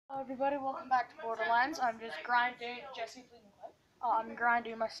Hello everybody, welcome back to Borderlands. I'm just grinding. Jesse, please be quiet. I'm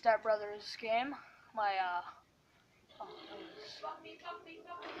grinding my stepbrother's game.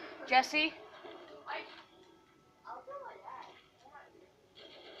 Jesse.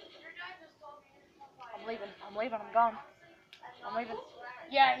 I'm leaving. I'm gone. I'm leaving.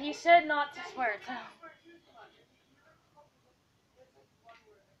 Yeah, he said not to swear.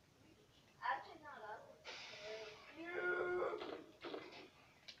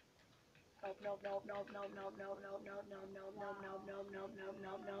 Nope. Oh,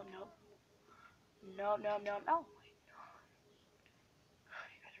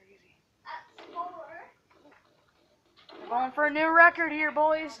 you guys are easy. We're going for a new record here,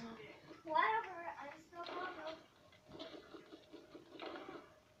 boys.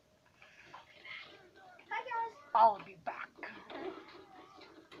 I'll be back.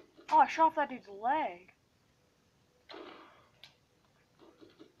 Oh, I shot off that dude's leg.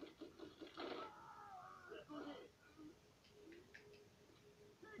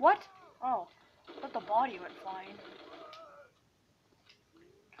 What? Oh, but the body went flying.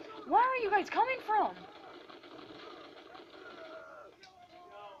 Where are you guys coming from?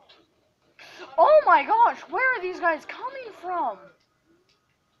 Oh my gosh, where are these guys coming from?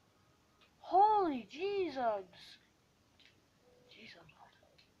 Holy Jesus.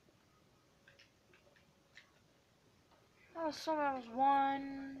 That was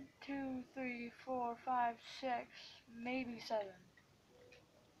 1, 2, 3, 4, 5, 6, maybe 7.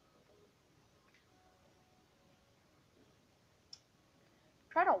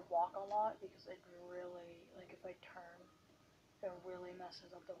 Try to walk a lot because it really, like if I turn, it really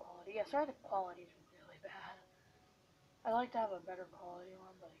messes up the quality. Yeah, sorry, the quality is really bad. I like to have a better quality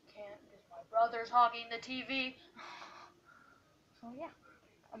one, but I can't because my brother's hogging the TV. So yeah,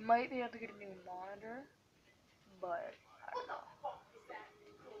 I might be able to get a new monitor, but I don't know.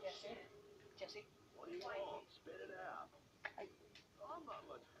 Jesse? What do you want? Spit it out. I'm not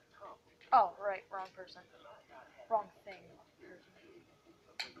much of a compliment. Oh, right, wrong person. Wrong thing.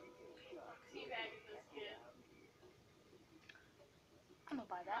 I'm gonna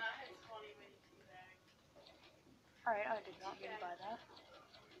buy that. Alright, I did not mean to buy that.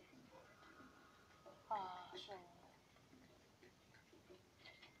 So...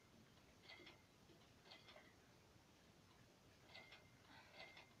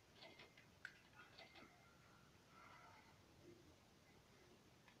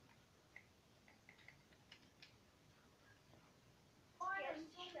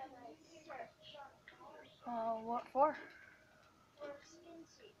 what for?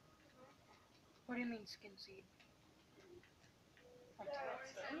 What do you mean skin seed?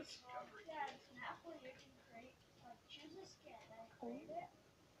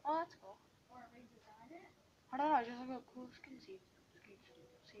 Oh, that's cool. I don't know, I just look at cool skin seeds.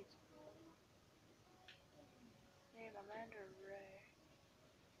 Seeds. Name Amanda Ray.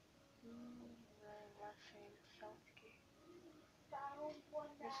 Ray Machine Selfie.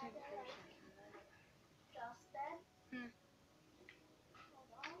 Missing person.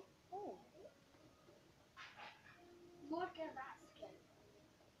 Oh. Look at that skin.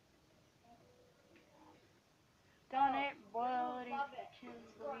 Donate boility to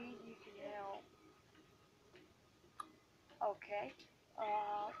breed, you can help. Okay.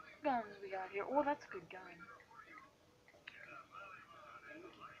 Guns we got here. Oh, that's a good gun.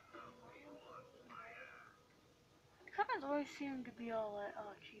 Guns always seem to be all like,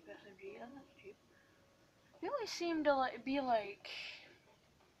 oh, cheap SMG. That's not cheap. They always seem to be like.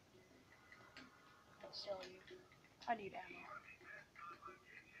 I'll sell you. I need ammo.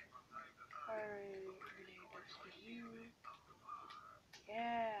 Alright, grenade for you.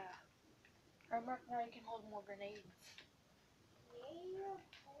 Yeah. Remember, now you can hold more grenades.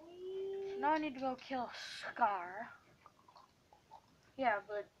 So now I need to go kill Scar. Yeah,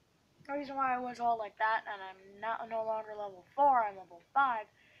 but the reason why I was all like that and I'm no longer level 4, I'm level 5,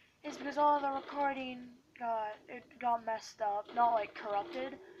 is because all the recording got messed up. Not like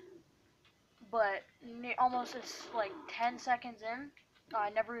corrupted, but almost it's like 10 seconds in. I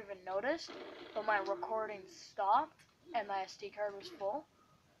never even noticed, but my recording stopped and my SD card was full.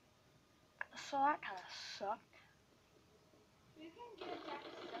 So that kind of sucked. You can get that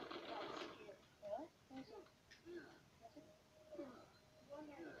stuff without skin.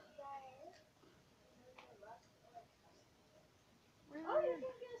 Really? Oh, you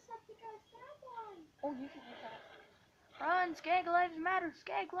can get a septic one. Oh, you can get that. Run, Skag Lives Matter,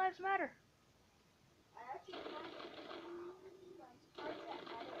 Skag Lives Matter. I actually found it.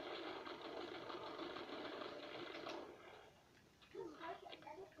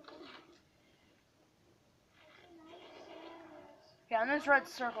 Yeah, in this red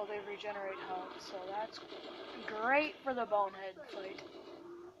circle they regenerate health, so that's great for the bonehead fight.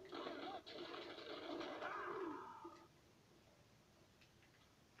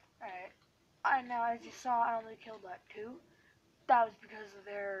 Alright. Now as you saw, I only killed like 2. That was because of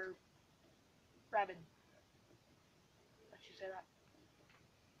their rabid. Let's you say that.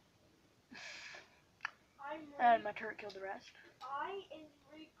 And my turret killed the rest. I am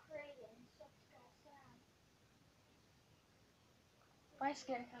recreating subscribe Sam. My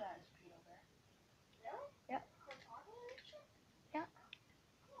skin for that is pedo bear. Really? Yep. Yeah.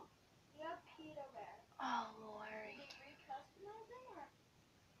 Cool. You have Peter Bear. Oh, Lori. Did you re-customize it or?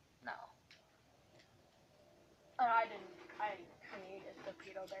 No. I didn't. I created the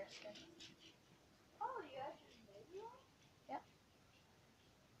pedo bear skin. Oh, you actually made one? Yep.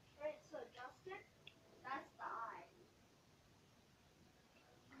 Right, so Justin, that's the eye.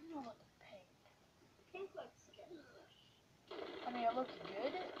 I don't know about the pink. Pink looks good. I mean, it looks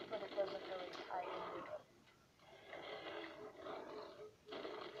good, but it doesn't really tie into it.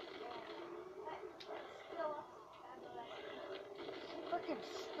 Freaking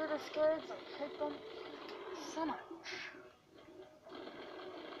spitter skids, I hate them so much.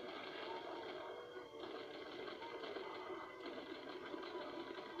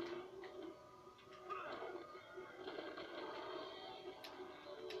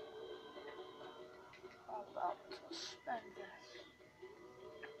 How about spend this?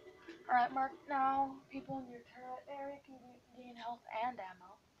 Alright, Mark, now people in your turret area can gain health and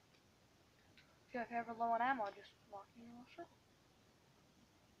ammo. So if you're ever low on ammo, just walk in your little circle.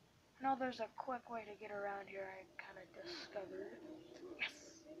 I know there's a quick way to get around here I kind of discovered.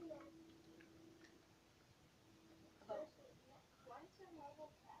 Yes!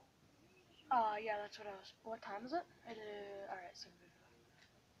 Yeah, that's what I was. What time is it? Alright, so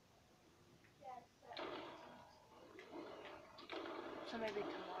maybe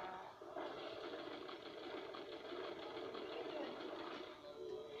tomorrow.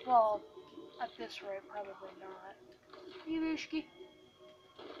 Well, at this rate, probably not. Yubushki.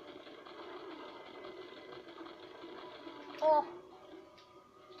 Oh!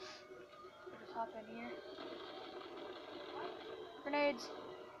 Just hop in here. Grenades.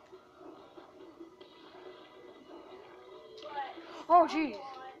 Oh, jeez.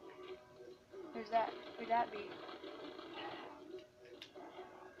 Who's that? Who'd that be?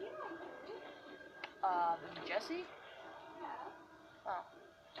 Jesse? Oh.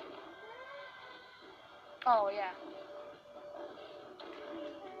 Oh, yeah.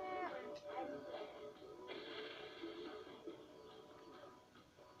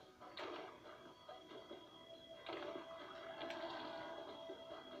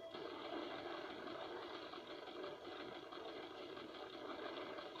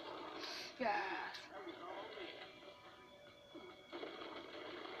 Yeah.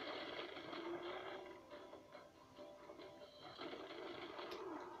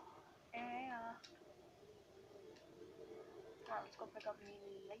 Yeah. Alright, let's go pick up me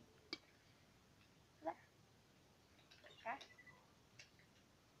late. There. Okay.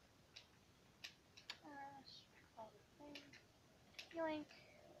 Let's pick all the things. Yoink.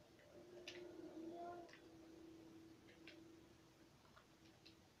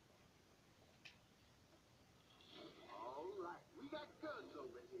 Alright, we got guns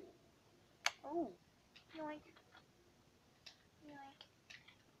over here. Oh. Yoink. Yoink.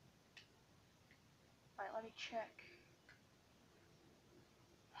 Alright, let me check.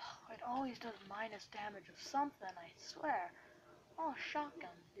 It always does minus damage of something, I swear. Oh,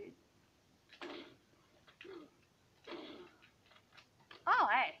 shotguns, dude. Oh,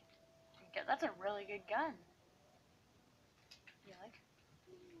 hey. That's a really good gun. You like?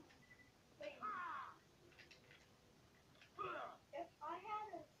 If I had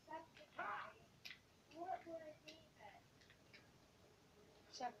a Septiceye, what would I name it?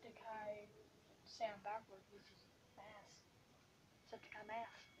 Septiceye sound backwards, which is mass. Septiceye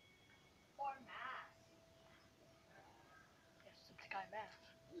mass. Or Mass. Yes, Septiceye mass.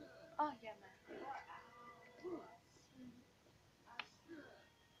 Oh, yeah, man. Or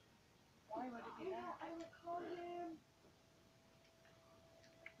Why would it be that? I would call him...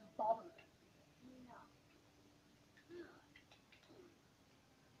 Bobbert. No.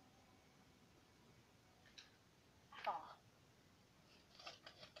 Oh.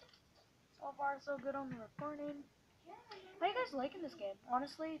 So far, so good on the recording. Yeah, How you guys liking this game?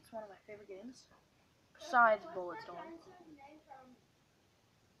 Honestly, it's one of my favorite games. Besides Bulletstorm. What's my friend's name from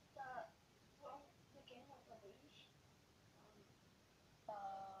the game with the leash?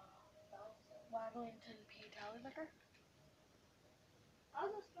 Waglington P. Tallylicker? I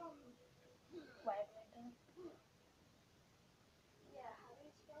was just from... Waglington.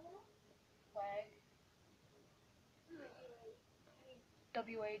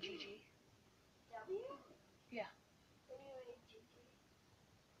 W-A-G-G. W? Yeah. W-A-G-G.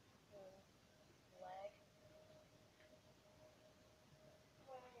 Lag.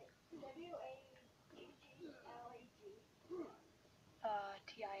 Wait, W-A-G-G-L-A-G.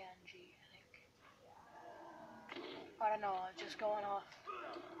 T-I-N-G, I think. I don't know, I'm just going off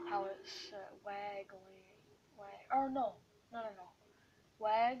how it's waggling. Or no.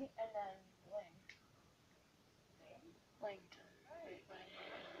 Wag and then ling. Langton. Wait,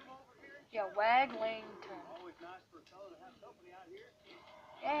 yeah, Waglington. Always nice for a fellow to have company out here.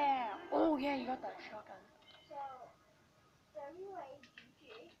 Yeah. Oh, yeah, you got that shotgun. So,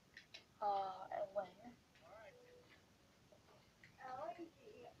 W-A-G-G. And Ling.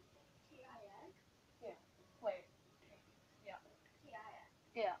 L-A-G-T-I-N. Yeah. Wait. Yeah. T-I-N.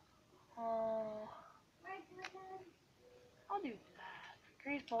 Yeah. My goodness. I'll do that.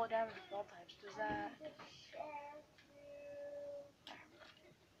 Increase bullet damage with all types. Does that? I need to share through.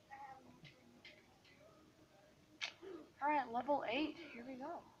 Alright, level 8. Here we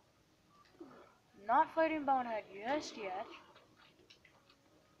go. Not fighting Bonehead just yet.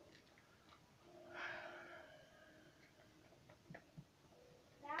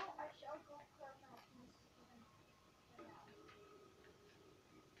 Now I shall go put my skin.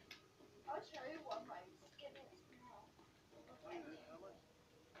 I'll show you what my skin is now.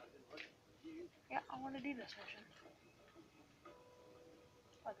 Yeah, I want to do this mission.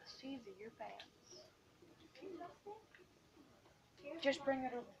 By the seams of your pants. See, Justin? Here's Just my- bring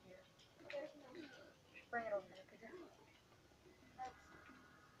it over here. There's no. Just bring it over here, could you?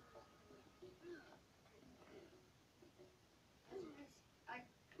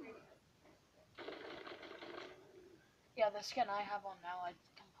 Yeah, the skin I have on now, I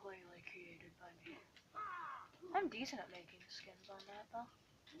completely created by me. I'm decent at making skins on that, though.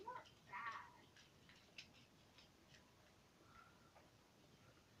 Not bad.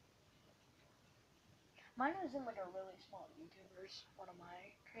 Mine was in like a really small YouTuber's, one of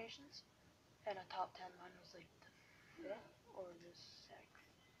my creations. And a top 10, mine was like the 5th or the 6th.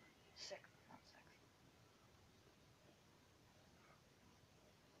 6th, not 6th.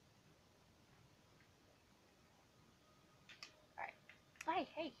 Alright.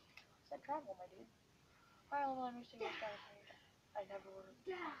 Hey. Said travel, my dude. Why all I'm using this guy? I never would have.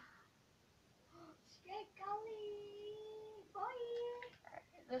 Yeah. Skate Gully. Bye. Alright,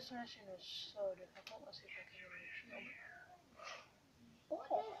 this mission is so difficult. Let's see if I can get a shield. What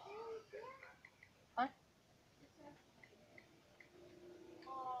Oh. is it? Huh?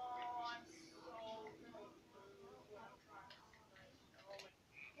 Oh, I'm so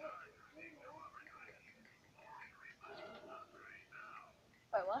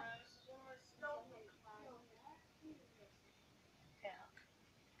Wait, what? Yeah.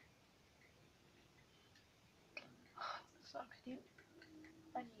 Sucks, dude.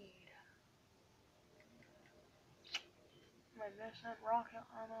 I need my missing rocket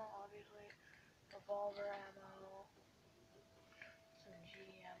ammo, obviously. Revolver ammo. Some G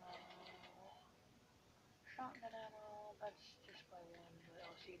ammo. Shotgun ammo. That's just by one, but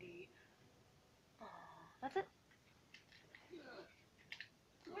LCD. That's it.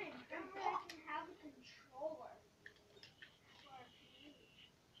 Wait, remember I can have a controller for a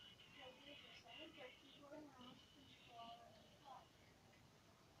TV. Because there's a Sony for keyboard and mouse controller and stuff.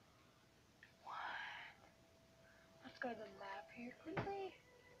 What? Let's go to the map here quickly.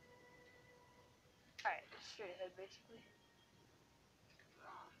 Alright, straight ahead basically.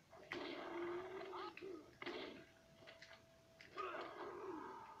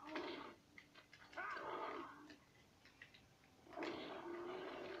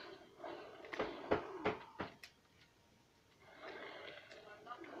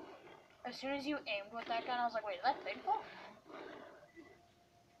 As soon as you aimed with that gun, I was like, wait, is that paintball?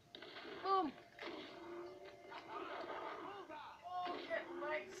 Boom! Oh, get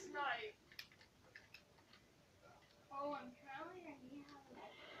leg snipe. Oh, and apparently I need to have an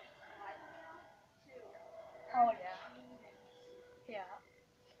Xbox Live too. Oh yeah. Yeah.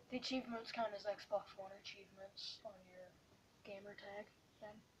 The achievements count as Xbox One achievements on your gamer tag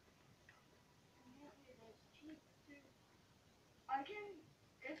then. Apparently there's cheats too. I can,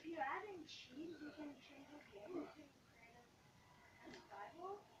 if you add in cheats, you can change your game to creative and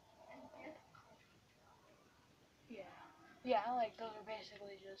survival and difficult. Yeah. Yeah, like those are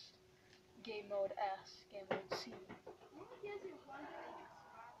basically just game mode S, game mode C. Only gives you one thing in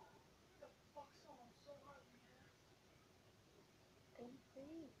survival. The fuck someone so hard, man.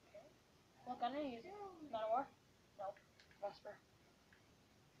 Okay. What gun are you using? Man of War? Nope. Vesper.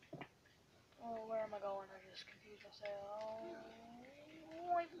 Oh, where am I going? I just confused myself.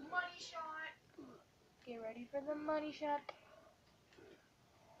 Money shot. Get ready for the money shot.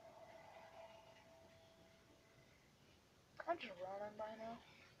 I'm just running by now.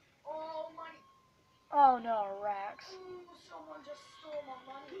 Oh, money. Oh no, Rax. Ooh, someone just stole my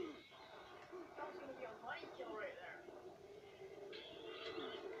money. That was gonna be a money kill right there.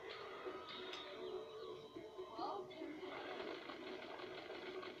 Well,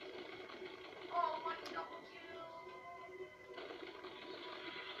 oh, money double kill.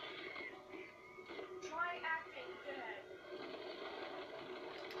 Try acting dead.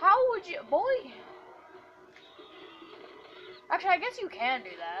 How would you, boy? Actually, I guess you can do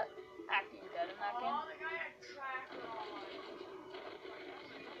that. Acting dead in that game. Oh, the guy had tracker on.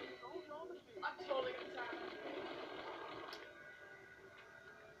 I'm totally gonna try him.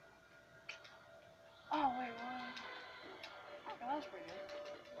 Oh wait, what? Oh, that was pretty good.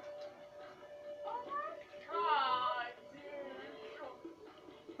 Oh my god, dude.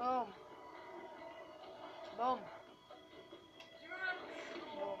 Boom. Boom. Dude, I'm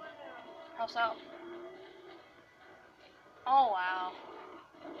trolling him. How so? Oh wow.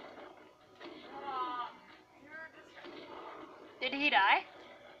 Dude, this guy. Did he die?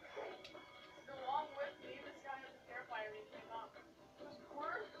 Along with me, this guy has a terrifier he came up. It was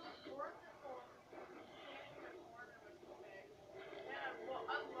worth it though. Standing in the corner was so big. Yeah, well,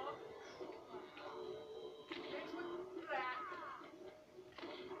 I love mixed with that.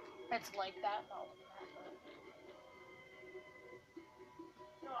 It's like that. No.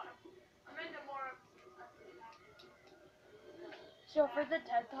 No, I'm into more of So for the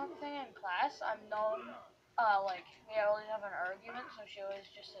TED Talk thing in class, I'm known, like, we always have an argument, so she always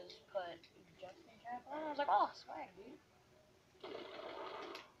just says, put Justin Chapel. And I was like, oh, swag, dude.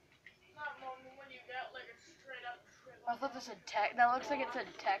 not moment when you get like a straight up triple. I thought this said tech. That looks like it said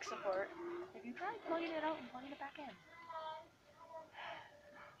tech support. If you tried plugging it out and plugging it back in.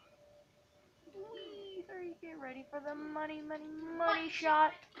 Wee, hurry, get ready for the money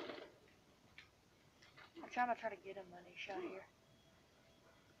shot. I'm trying to get a money shot here.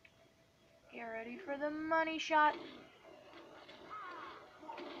 Get ready for the money shot.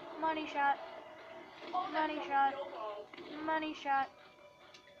 Money shot. Money shot. Money shot.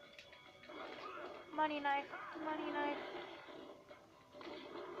 Money knife. Money knife.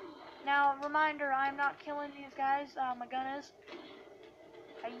 Now, reminder, I'm not killing these guys. My gun is.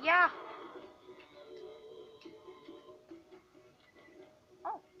 Yeah.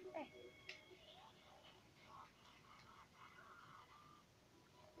 Oh, hey.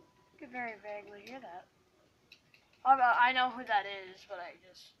 I could very vaguely hear that. I know who that is, but I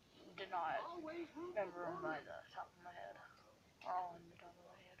just did not remember him by the top of my head. Or all in the top of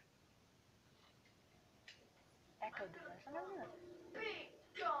my head. Echo device. I never knew that. Big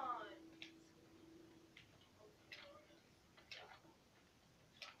gun.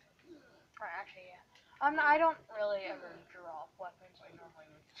 Right, actually, yeah. I don't really ever draw weapons. I normally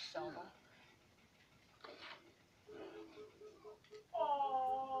would just sell them.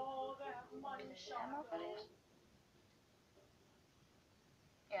 Oh, that money shot. Ammo for this?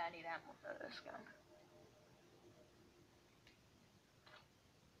 Yeah, I need ammo for this gun.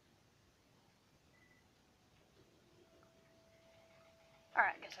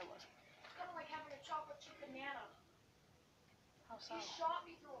 Alright, I guess I was. It's kind of like having a chocolate chip banana. How so? He shot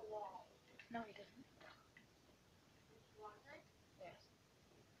me through a wall. No, he didn't. Was it? Yes.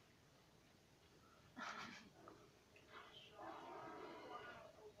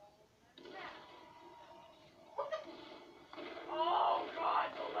 Oh God,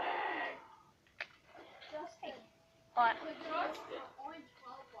 the leg! Hey. What? Justin. Only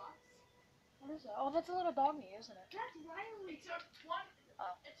 $12. What is that? Oh, that's a little doggy, isn't it? That's Riley. It took 20.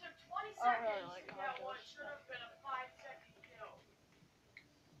 Oh. It took 20 I seconds. really like to get what condos. should have been a 5-second kill.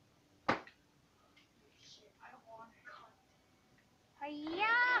 Shit, I don't want to cut. Hiya!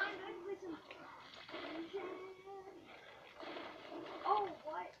 I'm gonna play some. Oh,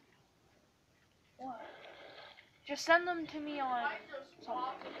 what? What? Just send them to me on I just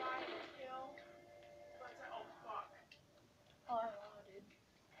robbed the something. guy to kill. But oh fuck. Oh, I don't know, dude.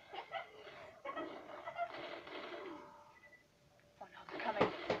 Oh no, they're coming.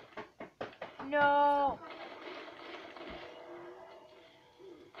 No!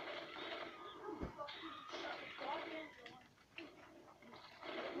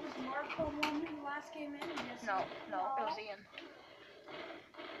 Was Marco one who last came in? Yes. No, it was Ian.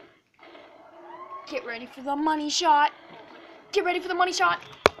 Get ready for the money shot. Get ready for the money shot.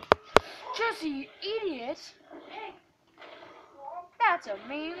 Jesse, you idiot. That's a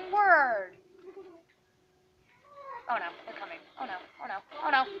mean word. Oh no, they're coming. Oh no, oh no, oh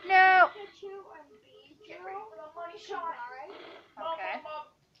no, no! Hit you and beat you. Get ready for the money shot. Okay.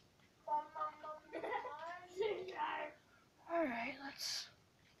 Alright. Alright, let's...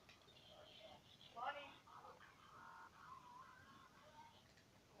 Money.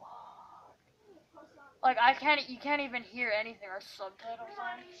 Like you can't even hear anything or subtitles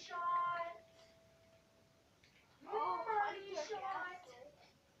on. Money shot. Money shot.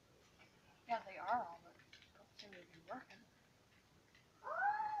 Yeah, they are on, but don't seem to be working.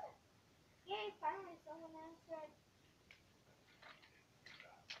 Yay, finally someone answered.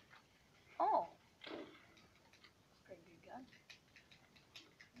 Oh. That's a pretty good gun.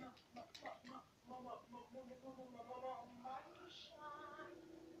 Money shot.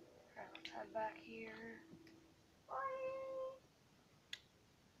 Alright, let's head back here.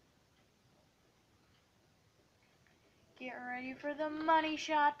 Get ready for the money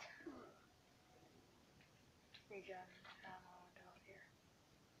shot. Regen ammo down here.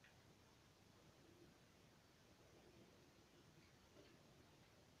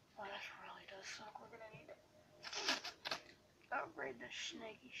 Oh, this really does suck. We're gonna need to upgrade the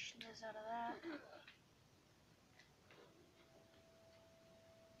snaky schniz out of that.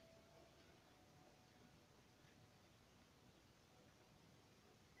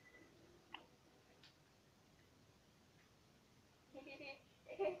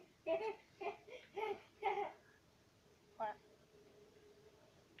 What?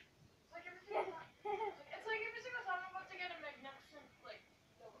 It's like every single time I'm about to get a magnificent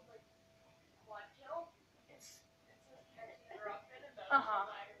quad kill, it's just catching her up in and then Uh-huh.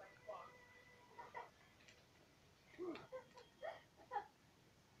 like fuck.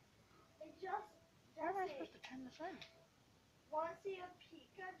 Why am I supposed to turn this on? Want to see a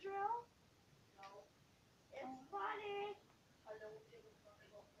Pika drill? No, It's funny. I don't give a fuck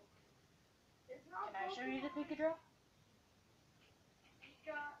about Pokemon. It's not Can I show you the Pokemon. Pikachu?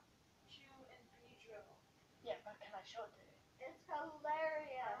 Pikachu and Pedro. Yeah, but can I show it to you? It's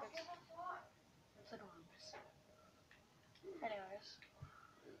hilarious. I don't give a fuck. It's adorable. Anyways.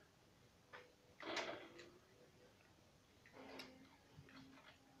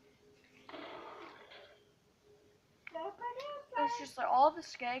 It's just like all the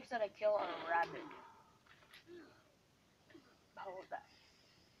skags that I kill are rabid. Hold that.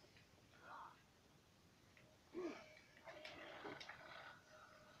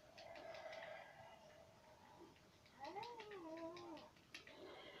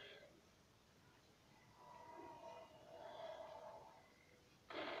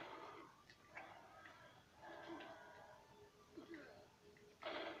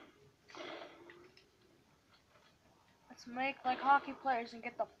 Let's make like hockey players and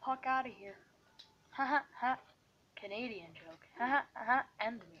get the puck out of here. Haha, ha. Canadian joke. Haha, ha.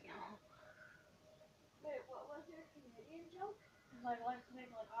 End me. Wait, what was your Canadian joke? Let's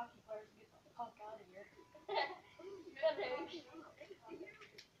make like hockey players and get the puck out of here.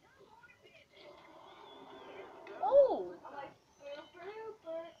 Oh! I'm like, super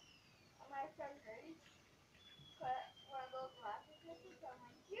duper. And my friend Grace put one of those laughing faces. I'm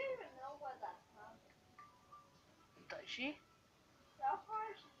like, do you even know where that's from? Does she? So far,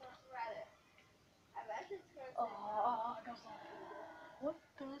 she just read it. I bet it's her. Oh, what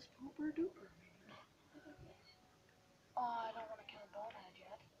does pooper duper mean? Oh, I don't want to kill Bonehead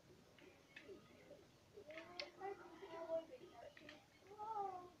yet.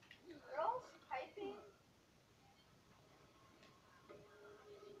 Girls typing.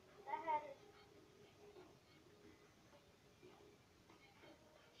 That had it.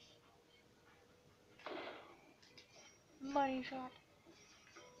 Money shot.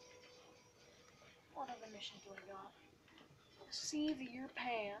 What other missions do I got? Save your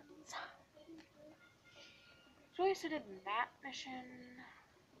pants. So I used to did that mission.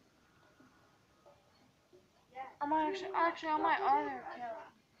 Yeah. On my actually on my other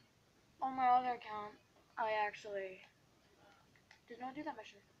account. On my other account, I actually did not do that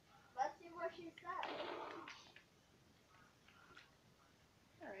mission. Let's see what she said.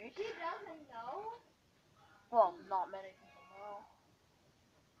 Alright. She doesn't know. Well, not many people know.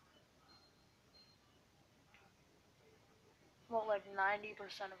 Well, like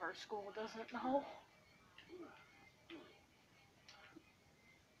 90% of our school doesn't know.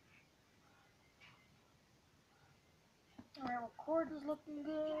 Alright, record is looking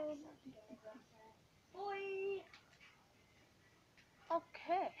good. Boy.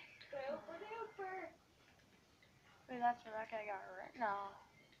 Okay. Super duper. Wait, that's what that guy got right now.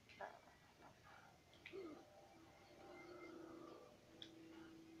 No.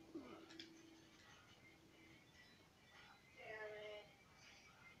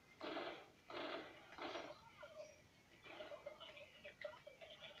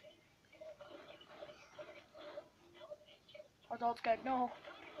 Adults guy, no.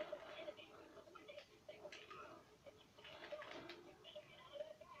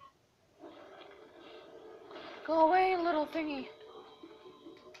 Go away, little thingy.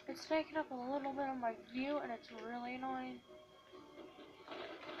 It's taking up a little bit of my view and it's really annoying.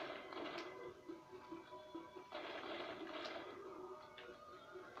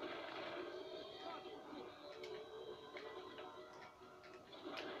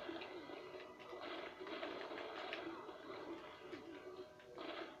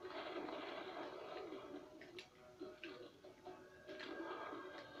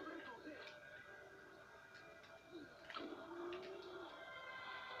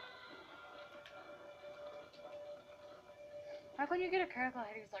 Like when you get a critical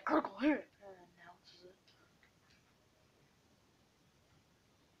hit, he's like, critical hit! And announces it.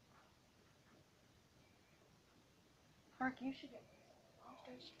 Mark, you should get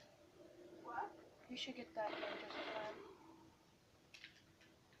monsters. What? You should get that game just as well.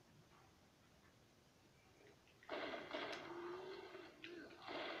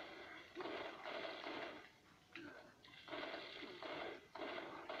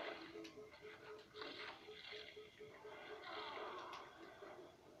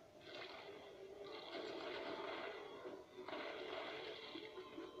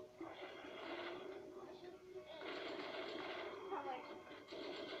 I'm like,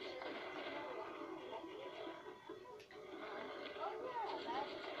 oh yeah,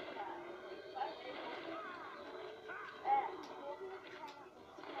 that's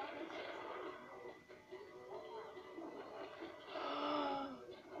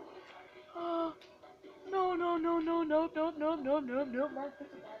No, no, no, no, no, no, no, no, no, no, Mark, this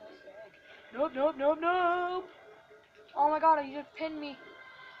is a bad mistake. Nope, nope, nope, nope! Oh my god, you just pinned me.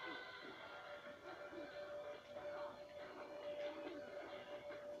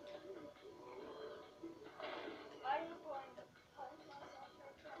 I'm going to punch myself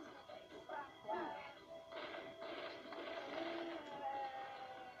right across the face. Why?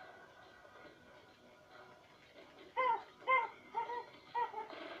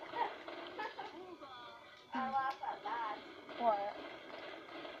 I laugh at that. What?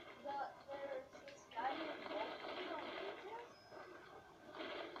 There's this guy named Wolfie on YouTube,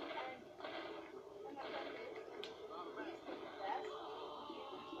 and my friend Dave says he's the best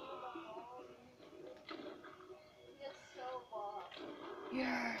YouTuber of all YouTube. He is so boss.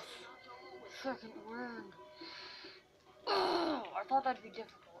 Yes! Second win. I thought that'd be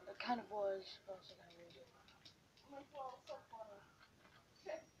difficult. It kind of was, but also kind of easy. I'm like, well, so funny.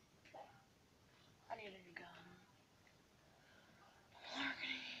 I need a new gun.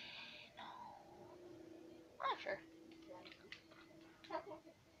 Marketing. No. Ah, sure.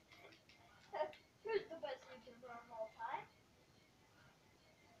 Who's the best YouTuber of all time?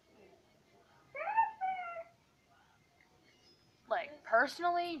 Like,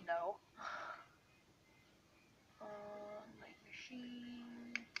 personally, no. Like,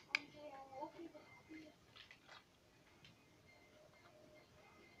 machine.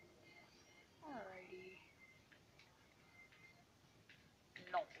 Alrighty.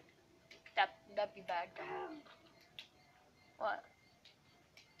 No. That'd be bad to have. What?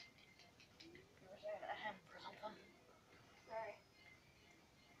 You were saying ahem for something. Sorry.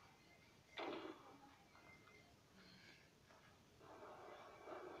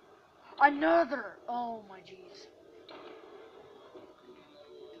 Another! Oh my jeez.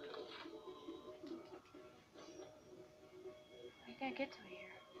 You can't get to me here.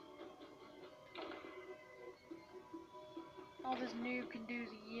 All this noob can do is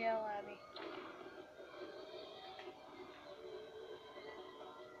yell at me.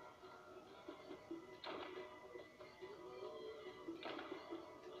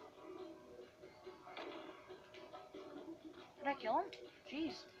 Did I kill him?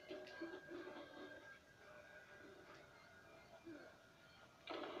 Jeez.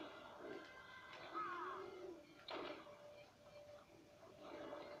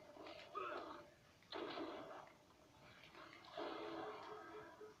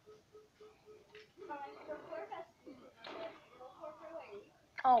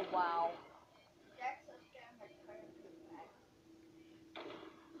 Oh wow.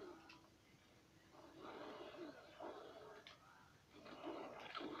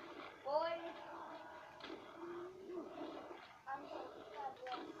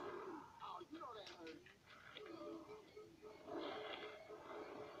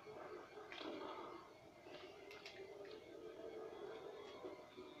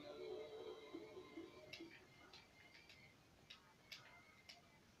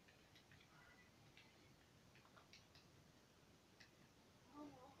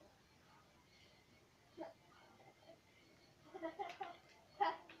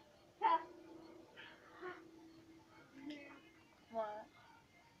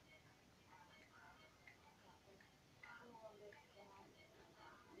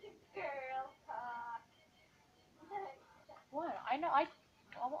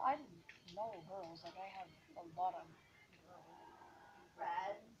 I didn't know girls. Like I have a lot of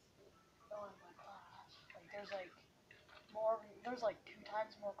Friends. girls in my class. Like there's like more. There's like 2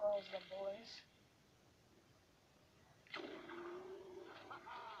 times more girls than boys. I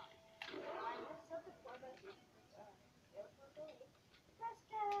was so before the 50%. It was for me. Press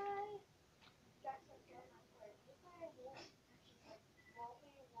guy. Jackson said, I'm like, you play wolf. And she's like, Wolfie,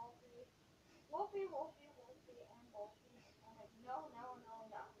 Wolfie. Wolfie, Wolfie, Wolfie, and Wolfie. I'm like, no, no, no,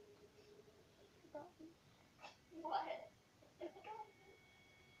 no. What?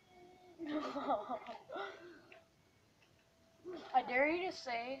 I dare you to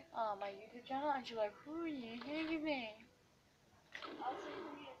say my YouTube channel, and she's like, "Who are you? Who are you being?" I'll say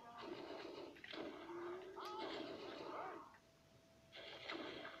who you know.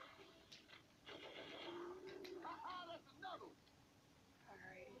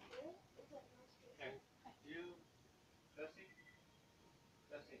 Alright. Is that yours, Hey, Jason? you, Jesse?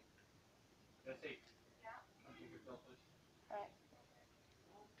 Jesse? Jesse? Yeah? Come take your pill, please.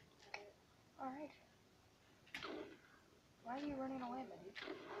 Alright. Why are you running away, baby?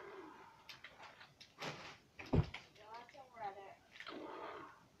 Still hasn't read it.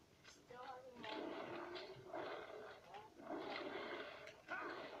 Still hasn't read it.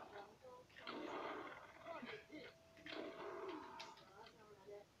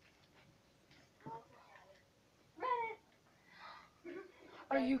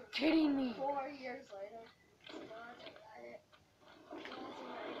 Are you kidding me? 4 years later, still hasn't read it. Still hasn't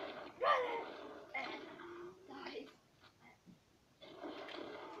read it. Read it! And dies.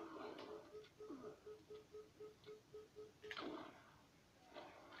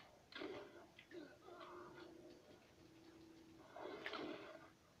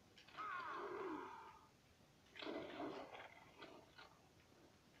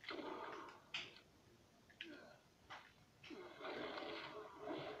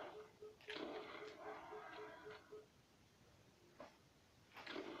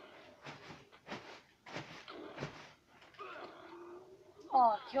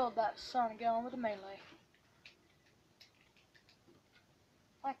 Oh, I killed that son again with a melee.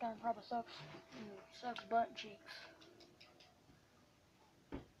 That gun probably sucks. Sucks butt cheeks.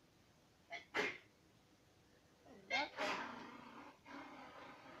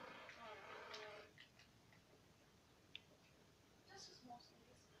 Just a small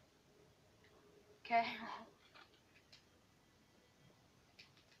sneeze. Okay.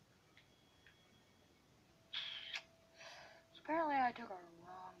 So apparently I took a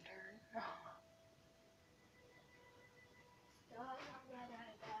wrong turn. Still hasn't read out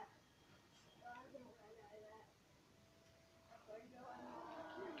of that. Still hasn't read out of that. I'm going to go on the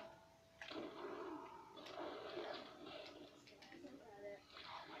camera. Still hasn't read it.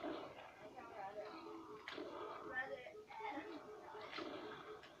 Hasn't read it. Read it and died.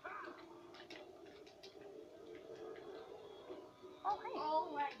 Oh, hey.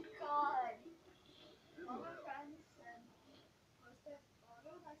 Oh my god! All my friends said, post a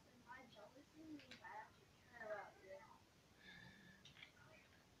photo that said, my jealousy means I have to care about you.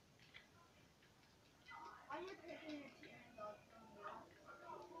 Why are you picking your teammates up from me?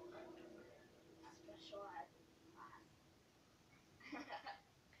 Special ed class.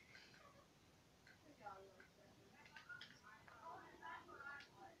 God, like that.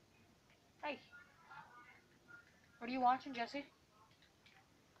 Hey. What are you watching, Jesse?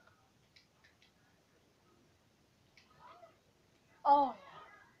 Oh,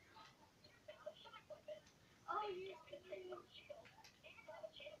 Oh, you can.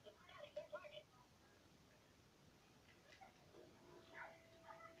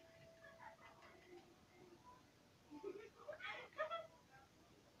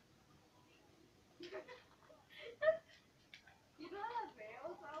 You know that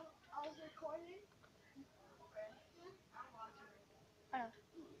videos I was recording? I'm watching it. I know.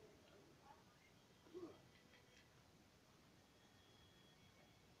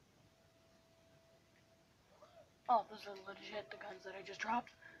 Oh, those are legit the guns that I just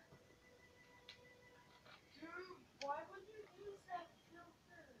dropped. Dude, why would you use that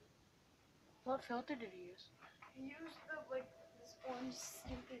filter? What filter did you use? Use the this orange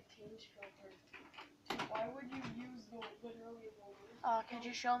stupid tinge filter. Dude, why would you use the literally the worst? Could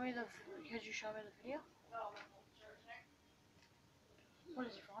you show me the video? No, my phone's charging.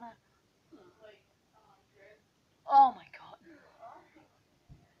 What is your phone at? Like 100. Oh my god.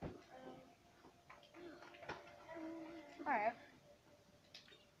 Alright.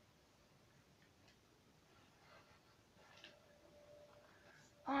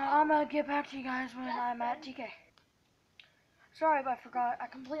 I'm gonna get back to you guys when I'm at TK. Sorry, but I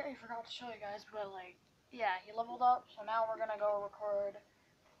completely forgot to show you guys, but like, yeah, he leveled up, so now we're gonna go record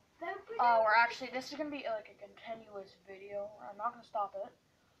We're actually, this is gonna be like a continuous video. I'm not gonna stop it,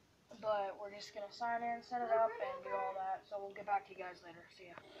 but we're just gonna sign in, set it up, and do all that. So we'll get back to you guys later.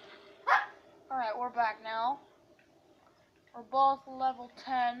 See ya. Alright, we're back now. We're both level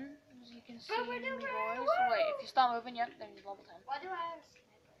 10, as you can see, me boys. Wait, if you stop moving, yep, then you're level 10. Why do I have a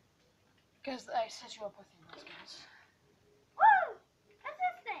sniper? Because I set you up with those guys. Woo! What's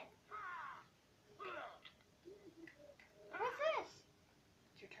this thing? What's this?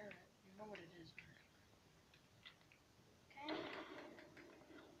 It's your turret. You know what it is. Okay.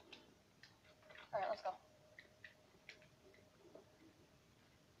 Alright, let's go.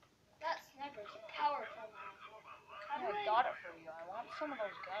 That sniper's powerful now. How do I got it for you. I want some of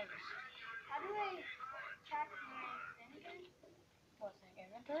those guns. How do I check my thing again? What's in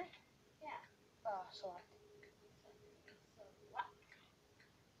inventory? Yeah. Select. So what?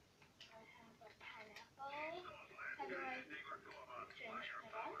 I have a pineapple. How do I change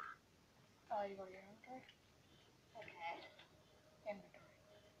my gun? You go to your inventory? Okay. Inventory.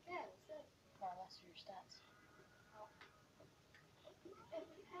 Yeah, that's it. No, that's your stats. How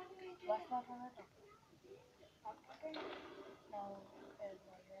do I do Left it? button, right button. Left button? No, and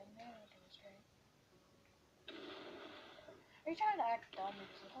while you're in there, go straight. Are you trying to act dumb?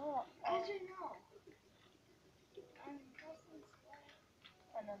 As you know. I'm pressing select.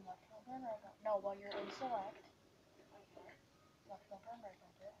 And then left button, right button. No, while you're in select, Okay. left button, right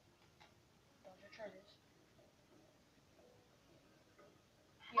button. Those are triggers.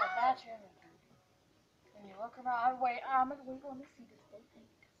 Yeah, that's your inventory. And you look around. Wait, I'm gonna wait. Let me see this.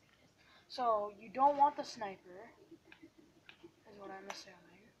 So you don't want the sniper, is what I'm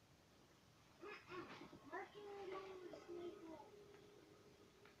assuming.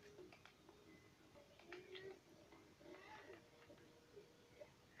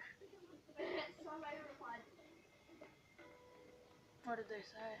 What did they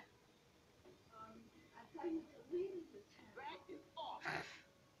say? I thought you deleted the chat. Back it off.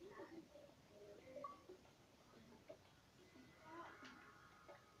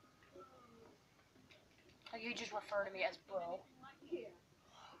 Like you just refer to me as bro. Here.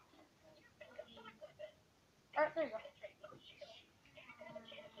 Alright, there you go.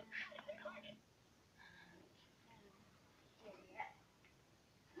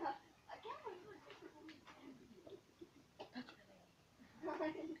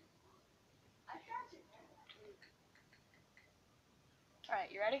 Alright,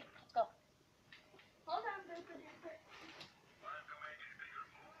 you ready? Let's go. Hold on, Booper.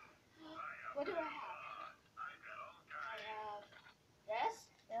 What do I have? I have this.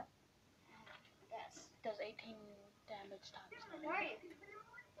 Yep. And this. Does 18 damage times 9. Where are you?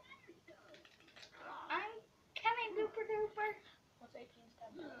 I'm coming, Booper Dooper. What's 18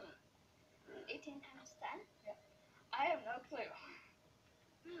 times 18 times 10? Yep. I have no clue.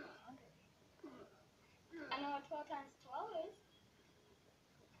 100. I know what 12 times 12 is.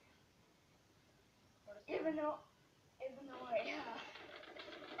 What is that? Even though I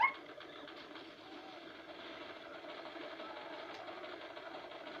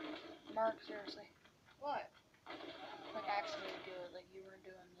Mark, seriously. What? Like actually do it. Like you were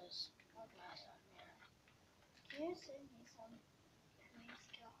doing this last time. Yeah. Can you send me some new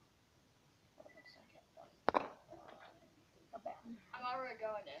skill? Hold on a second. Okay. I'm already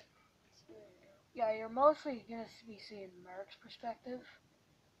going to. Yeah, you're mostly gonna be seeing Mark's perspective.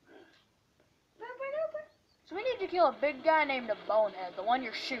 Booper Dooper. So we need to kill a big guy named a Bonehead, the one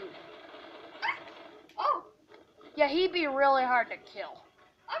you're shooting. Oh, Yeah, he'd be really hard to kill.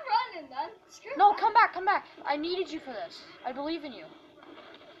 I'm running then. Screw No, that. come back, come back. I needed you for this. I believe in you.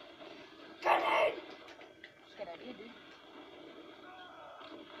 Grenade! It's a good idea, dude.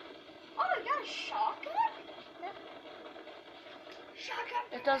 Oh, I got a shotgun? Yeah. Shotgun.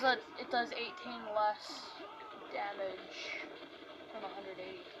 It does 18 less damage from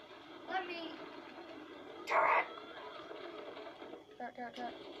 180. Let me. Turret!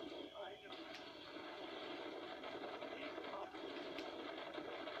 Turret.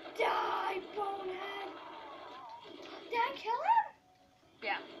 Die, bonehead! Did I kill him?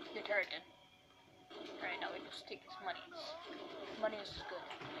 Yeah, the turret did. Alright, now we just take his money. Money is good.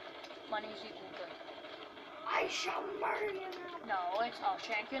 Money is equal good. I shall murder you now. No, I'll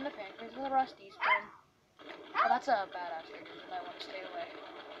shank you in the pancreas with a rusty spoon. Well, that's a badass trigger. You might want to stay away.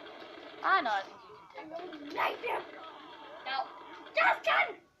 I know, I think you can I'm take it. gonna knife him. Now,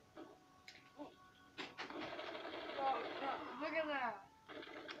 Justin! Oh, no, look at that.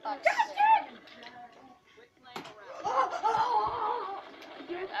 That's Justin!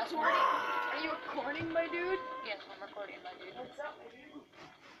 That's one. Are you recording, my dude? Yes, I'm recording, my dude. What's up, my dude?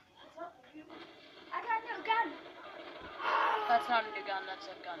 What's up, my dude? I got no gun. That's not a new gun, that's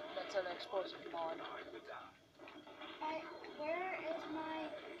a gun. That's an explosive mod. Where is my...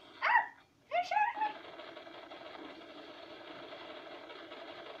 Ah! They're shooting me!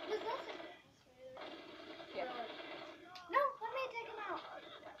 Was this a... Yeah. No, let me take him out.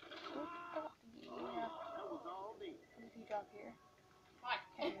 Yeah. What did he drop here? Fine.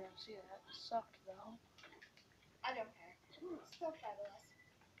 Can't even see that. Sucked though. I don't care. It's still fabulous.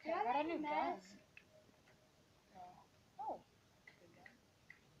 Okay, I got a new gun. No. Oh. Good gun.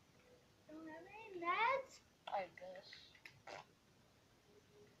 Don't have any meds? I have this.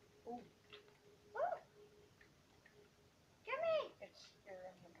 Ooh. Ooh. Give me. It's your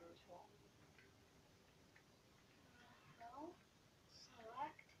inventory's full. No.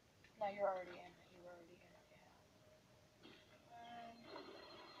 Select. No, you're already in it. You were already in it, yeah.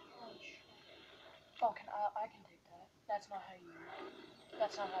 Oh, I can take that. That's not how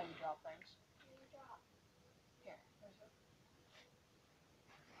you drop things. Here, where's it?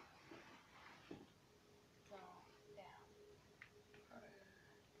 No, yeah.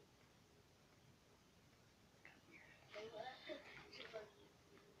 She's like,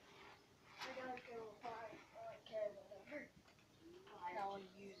 I gotta go buy. Okay, whatever. I will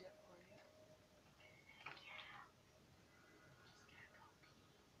use it for you.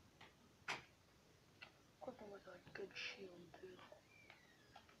 Equip him with a good shield too.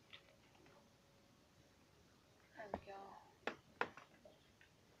 There we go.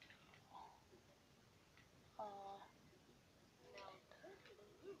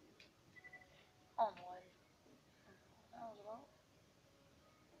 I don't know what that was about.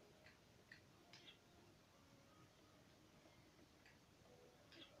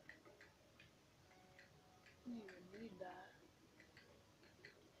 You didn't even need that.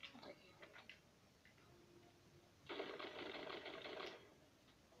 I'll take you.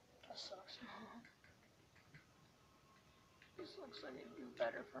 That sucks. This looks like it'd do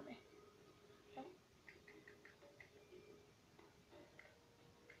better for me. Okay.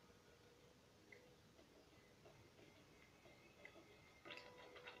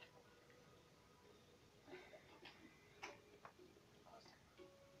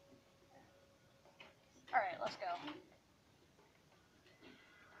 Alright, let's go.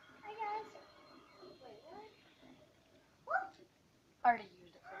 Hi guys. Wait, what? I already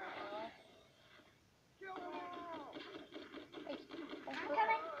used it for me, by the way. Hey, I'm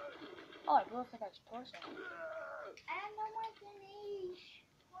coming. oh, I blew up the guy's torso. And no more finish.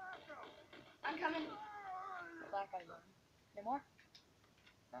 I'm coming. Black eye button. Any more?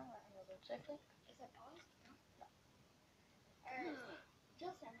 No, I think I'll do it safely. Is it paused? No.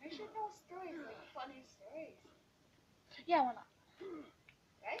 Justin, we should tell stories, like funny stories. Yeah, why not?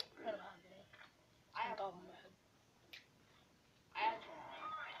 Right? I don't have any. I On have top of my head. I have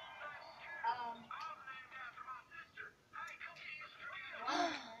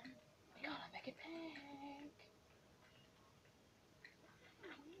We gotta make it pink.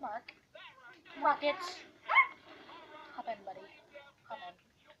 Mark. Rockets. Hop in, buddy. Hop in.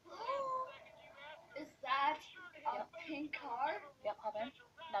 Is that a Yep. pink car? Yep, hop in.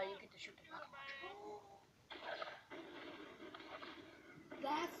 Now you get to shoot the rocket launcher.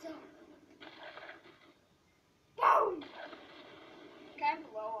 That's so... Boom! Can I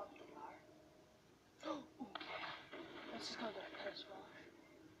blow up the car? Ooh, yeah. Let's just go to the piss wash.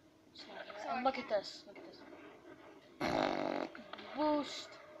 So And I look at this. Look at this. Boost.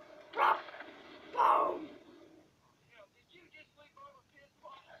 Boom!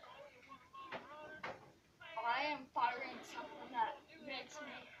 I am firing something that makes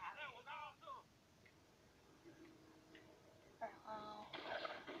me happy.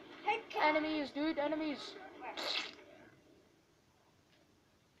 Hey, Enemies, dude, enemies. Where?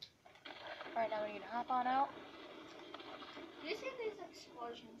 Alright, now we need to hop on out. Do you see these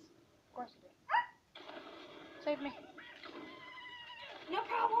explosions? Of course you do. Save me. No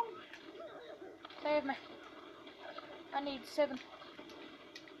problem. Save me. I need 7.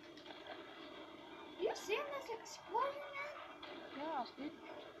 You seen this explosion, man? Yeah, dude.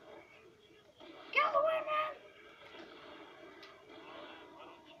 Get out of the way, man!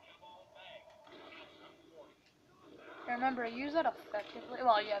 Remember, use that effectively.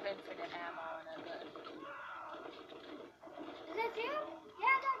 Well, you have infinite ammo in it, but... Is that you?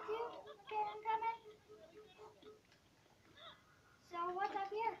 Yeah, that's you. Okay, I'm coming. So, what's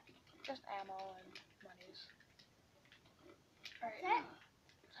up here? Just ammo and monies. That's Alright, it?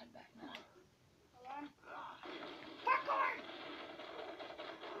 let's head back now. Hold on. Parkour!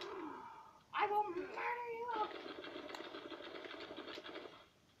 I will murder you up!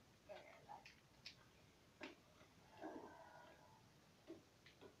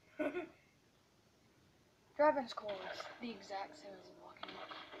 Driving school is the exact same as walking.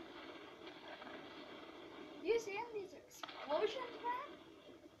 You seeing these explosions, man?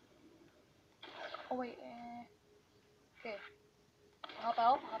 Oh wait, okay. Hop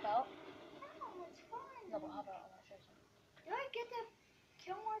out. No, it's fine. No, but hop out. I want to show you something. Do I get to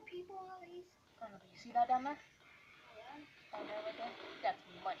kill more people at least? I don't know, do you see that down there? Yeah. Down there, right there? That's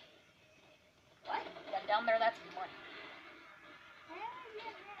money. What? Yeah, down there, that's money. Why am I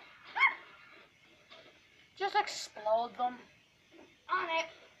being hurt? Just explode them. On it.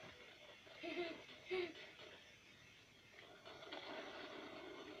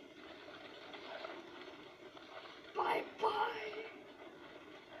 Bye bye.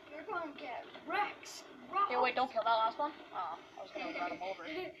 You're going to get Rex. Hey, wait, don't kill that last one. Oh, I was gonna run him over.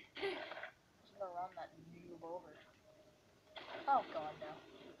 I was gonna run that noob over. Oh god, no.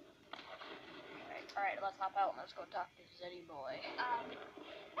 Alright, let's hop out and let's go talk to Zeddy boy.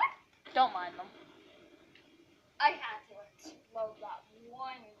 Don't mind them. I had to explode that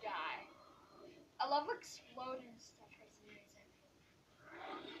one guy. I love exploding stuff. It's amazing.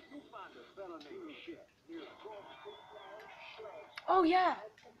 You find a fella named Chet near Oh yeah!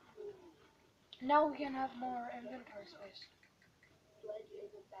 Now we can have more inventory space. Is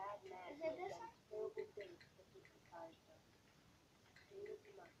it this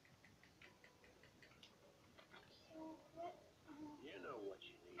one? You know what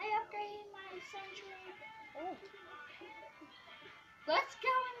you need. I upgraded my sanctuary. Oh. Let's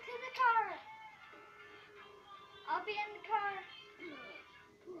go into the car. I'll be in the car.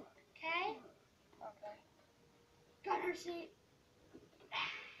 Okay? Okay. Gunner seat.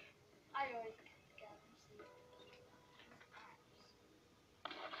 I always get the gunner seat.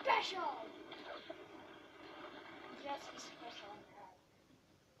 Special! Just a special now.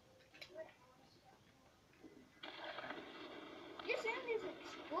 You seen these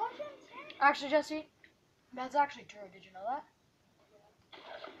explosions? Actually, Jesse, that's actually true. Did you know that?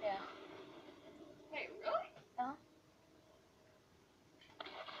 Yeah. Wait, really? Uh-huh.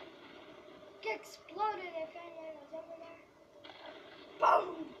 Get exploded if anyone was over there.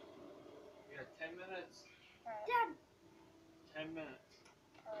 Boom! You got 10 minutes. Dad, 10 minutes.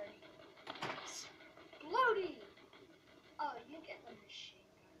 Alrighty. exploding! Oh, you get the machine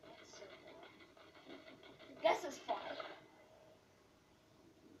gun. That's so cool. This is fun.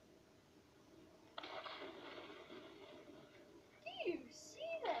 Do you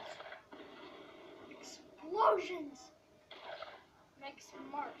see this? Explosions! Makes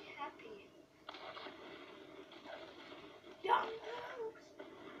Mark happy. Young folks!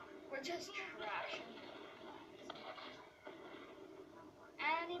 We're just trashing.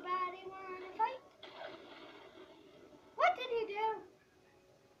 Anybody wanna fight? What did he do?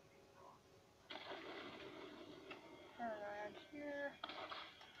 Around here.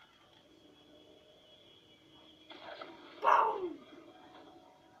 Boom!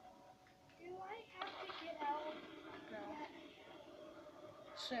 Do I have to get out? No. yet?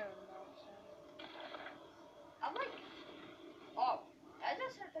 Soon, though. Soon. I'm like, oh, I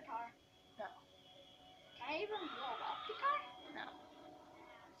just hit the car. No. Can I even blow up the car? No.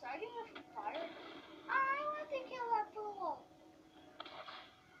 Starting with fire? I want to kill that fool.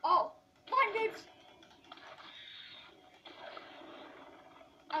 Oh, blinded!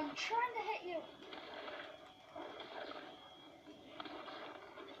 I'm trying to hit you.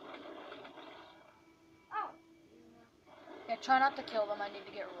 Oh. Yeah, try not to kill them. I need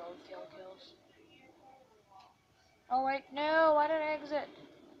to get roadkill kills. Oh wait, no, why did I exit?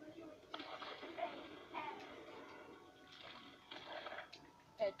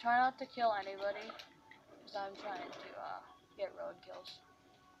 Okay, try not to kill anybody, because I'm trying to get road kills.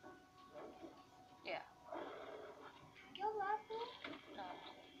 Yeah, Kill that fool? no.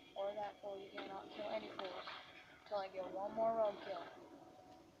 Or that fool, you cannot kill any fools until I get one more road kill.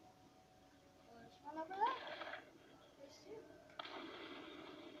 There's one over there. There's two.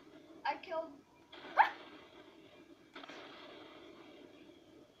 I killed. Ah!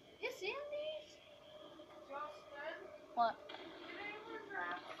 You seen these? Justin? What? Did anyone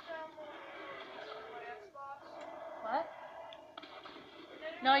draft them on my Xbox? What?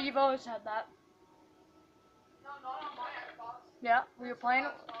 No, you've always had that. No, not on my Xbox. Yeah, were you playing?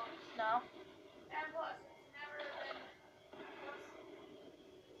 Xbox. No. And plus, it's never been.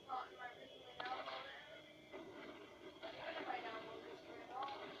 It's not in my recently downloaded. Even if I download this game at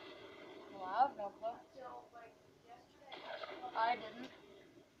all. Well, I have no clue. Until like yesterday. I didn't.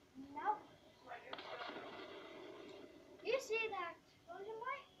 No. You see that explosion,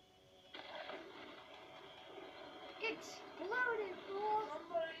 boy? Exploded, fool!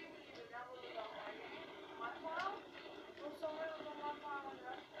 Somebody either downloaded on my game, my file, or somebody was on my file on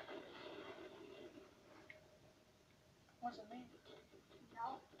your wasn't me.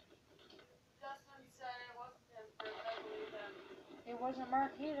 No. Justin said it wasn't him first, I believe him. It wasn't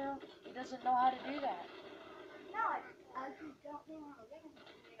Mark either. He doesn't know how to do that. No, I don't know how to get it.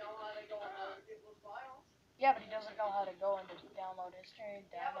 You know how to go on other people's files. Yeah, but he doesn't know how to go into download history and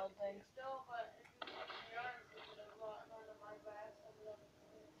download things. Still, but if you look at yours, it's a lot more than my best.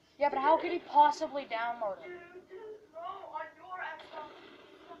 Yeah, but how could he possibly download it? No, on your Xbox.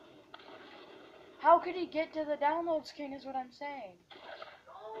 How could he get to the download screen is what I'm saying.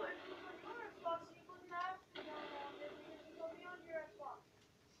 No, if it was on your Xbox, you wouldn't have to download it because it's only on your Xbox.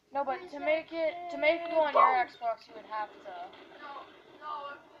 No, but to make it go on your Xbox, you would have to.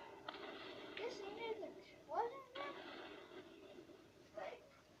 No, This thing is exploding now? Like,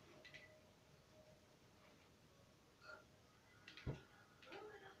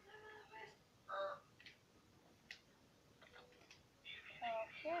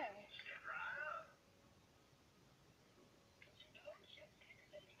 Okay.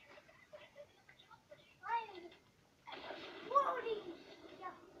 exploding!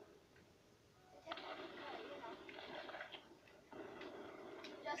 Yeah.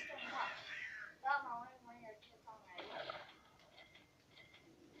 Just enough. Don't know when your kid's already.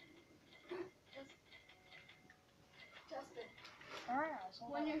 Justin, Alright, so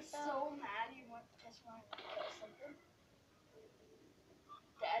when you're so mad, you just want to kill something.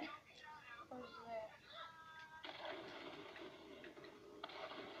 Dead. Where's that?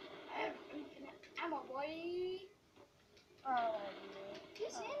 Infinite ammo, boy. Oh, You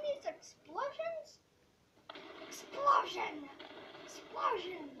seen these explosions? Explosion!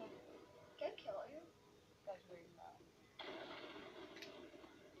 Explosion! Could kill you. that's weird now.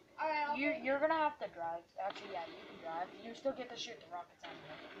 Alright, You're gonna have to drive. Actually, yeah, you can drive. You still get to shoot the rockets on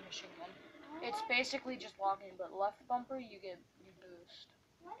the machine gun. It's basically just walking, but left bumper you boost.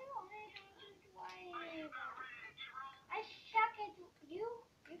 Why do I have to drive? I suck at you.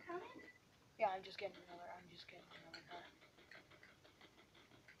 You coming? Yeah, I'm just getting another car.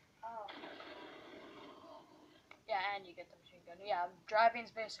 Oh. Yeah, and you get the machine gun. Yeah,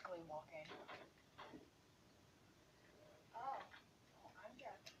 driving's basically walking. Oh. I'm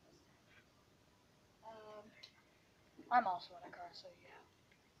driving this time. I'm also in a car, so yeah.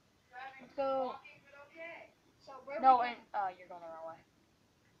 driving Let's go. walking, but okay. So where No, we and you're going the wrong way.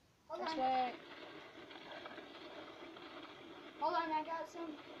 Hold This on. way. Hold on, I got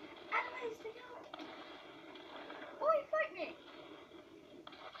some enemies to go. Boy, fight me.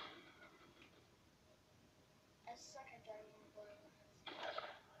 I suck at driving in borderlands.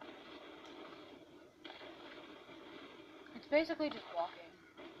 It's basically just walking.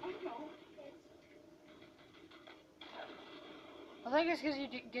 I know. I think it's because you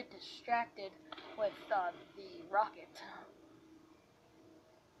get distracted with the rocket.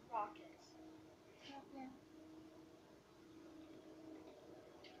 Rockets.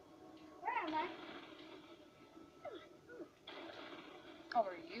 Where am I? Oh,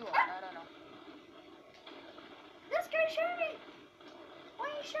 where you are? I don't know. This guy shot me. Why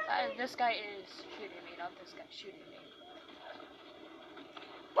you shot me? This guy is shooting me, not this guy shooting me.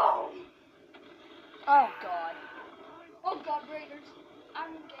 Boom. Oh God. Oh God, Raiders.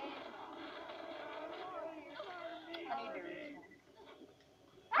 I'm gay. I need to respawn.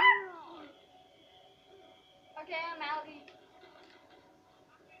 Ah! Okay, I'm outie.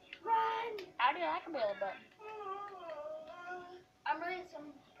 Run! I can be a little bit. I'm bringing some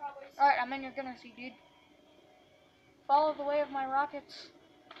probably. Alright, I'm in your gunner seat, dude. Follow the way of my rockets.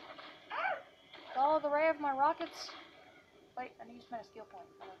 Ah! Follow the way of my rockets. Wait, I need to spend a skill point.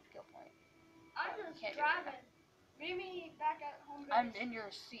 I don't have a skill point. I'm just Can't do driving. Meet me back at home base. I'm in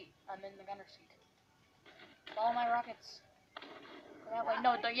your seat. I'm in the gunner seat. Follow my rockets. Go that way.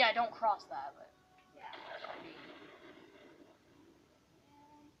 No, yeah, don't cross that. But Yeah.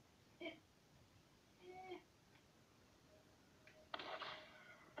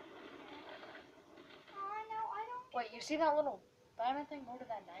 Oh no, I don't. Wait, you see that little diamond thing? Go to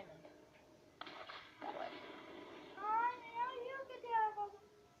that diamond. That way. Oh no, you get there.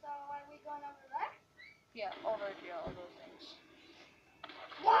 So are we going over there? Yeah, over all those things.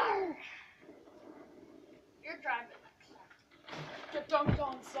 War! You're driving next time. Get dunked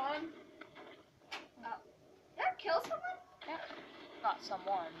on, son. Did I kill someone? Yeah. Not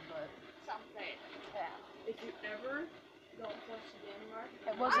someone, but Something. yeah. If you ever don't touch the game mark,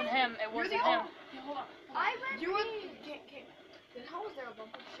 It wasn't him. It you're wasn't the him. Yeah, hold on. I went You would. green. Can't. Then how was there a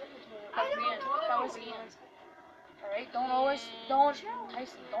bumper shit in the toilet? I don't know. That was Ian. Alright,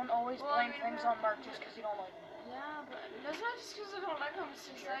 Tyson, don't always blame things on Mark just because you don't like him. Yeah, but that's not just because I don't like him. It's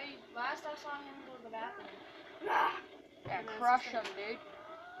just last I saw him go to the bathroom. Ah, Yeah, crush him, dude.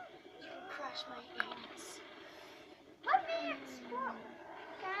 you can crush my anus. Let me explore.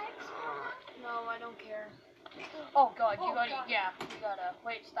 Can I explore? No, I don't care. Oh god, you Oh, gotta, God. yeah, you gotta,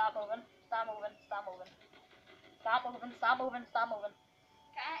 wait, stop moving, stop moving, stop moving. Stop moving, stop moving, stop moving.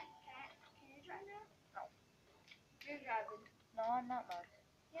 Can you drive now? No. You're driving. No, I'm not Mark.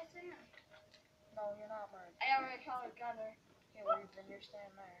 Yes, I am. No, you're not Mark. I already called a gunner. Okay, well, then you're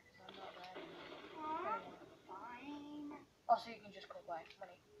staying there, because I'm not driving. Anyway. Fine. Oh, so you can just go buy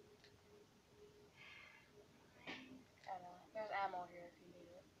money. I know. There's ammo here if you need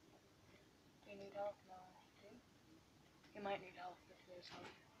it. Do you need help? No. Do you? You might need help if there's help.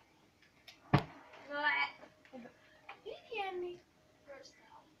 You can me. First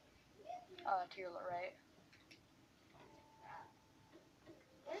now. To your right.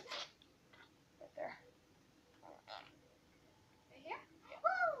 Where's it? Right there. Right here? Yeah.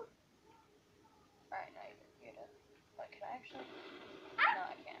 Woo! Alright, now you get it. But can I actually? Ah! No,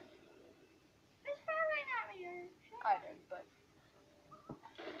 I can't. It's firing at me. I did, but.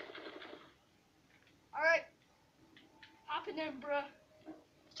 Alright. Hopping in, bruh.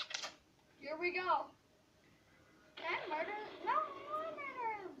 Here we go. Can I murder him? No, I don't want to murder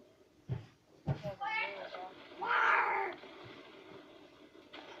him. War!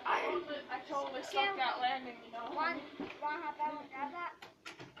 I totally sucked at landing, you know. Wanna hop out and grab that?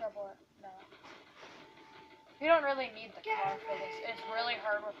 Trouble it. No. You don't really need the car for this. It's really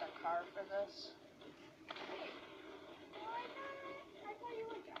hard with the car for this. Oh, I thought you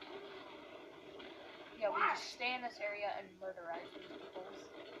would drive. Yeah, we just stay in this area and murderize these people.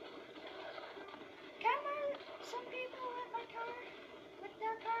 Can I murder some people with my car? With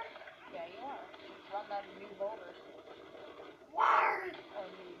their car? Yeah, you are. Just run that noob over. War! Or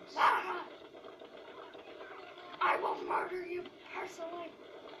noobs. I will murder you personally.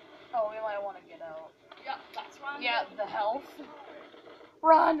 Oh, we might want to get out. Yep, that's why I'm Yeah, doing. the health.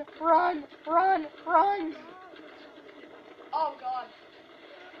 Run, run, run, run. Oh, God.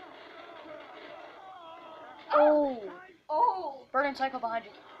 Oh. Oh! Burning cycle behind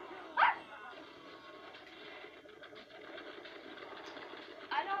you. Ah!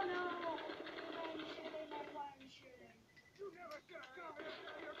 I don't know why I'm shooting and why I'm shooting.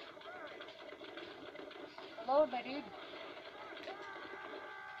 Reload, my dude.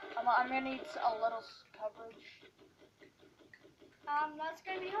 I'm gonna need a little coverage. That's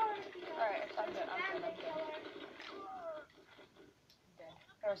gonna be hard because Alright, I'm there's good, a I'm good, bandit I'm good. killer. Dead.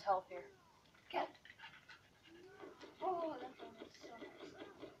 There's health here. Get. Oh, that one is so nice.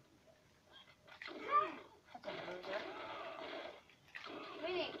 That's a loser. We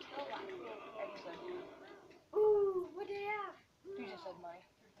need to kill that fool. I just said, Ooh, what do they have? you just said money.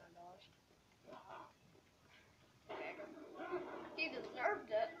 $300. He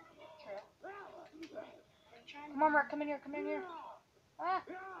deserved it. True. They're trying Come on, Mark, come in here, come in here. Ah!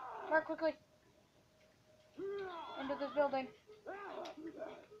 Mark, quickly. Into this building.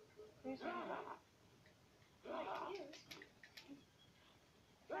 Who's in here?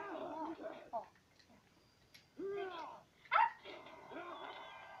 Oh.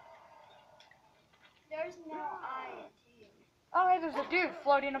 There's no I in team. Oh, hey, there's a dude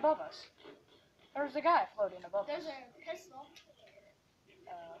floating above us. There's a guy floating above There's us. a pistol.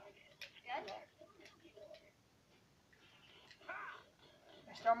 Good.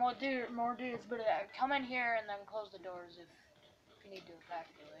 There's still more dudes, but come in here and then close the doors if you need to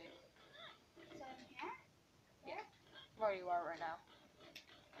evacuate. So in here? Yeah. Where you are right now.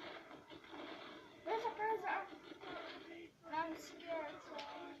 There's a bruiser. And I'm scared, so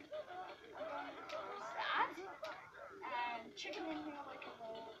I'm going to force that. And chicken in here like a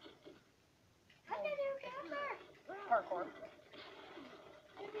little. How did you get up there? Parkour.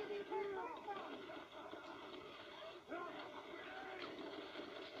 Where did you get up from?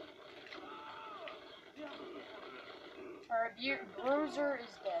 Alright, Bruiser is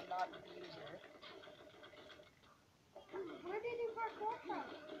dead, not Abuser. Where did you parkour from?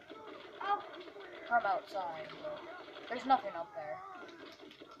 Oh, From outside, but there's nothing up there.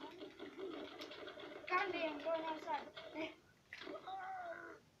 Gandhi, I'm going outside.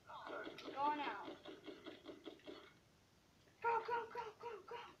 Going out. Go, go, go, go,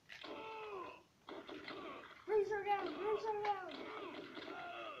 go. Bruiser down, bruiser down.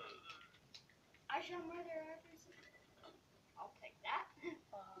 I shall murder every single. I'll take that. There's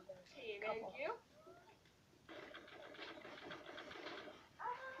a Hey, couple. thank you.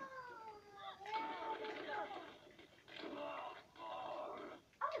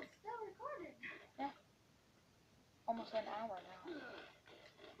 Oh, it's still recording. Almost an hour now.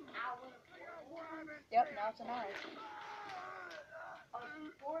 Hour. Yep, now it's an hour. Of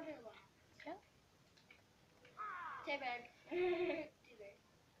borderlands. Yeah. Teabag. Teabag.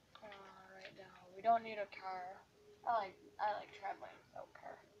 Alright, now we don't need a car. I like traveling without a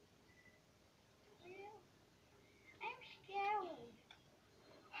car. I'm scared.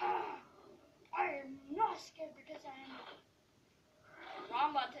 I am not scared because I am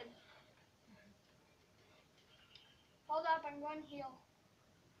wrong button. Hold up, I'm going to heal.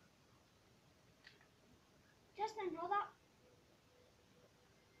 Justin, hold up.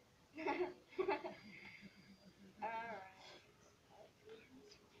 Alright.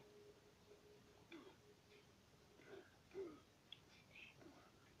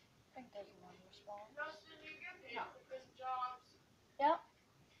 I think there's one response. Justin, you get paid for prison jobs. Yep.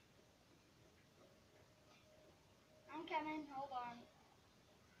 I'm coming, hold on.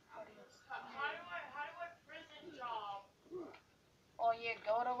 What do you? How do I prison job? Well, you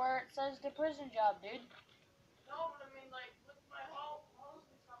go to where it says the prison job, dude. No, but I mean, like, with my hose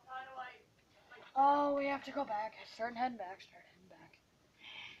and stuff, how do I, like... Oh, we have to go back. Start heading back.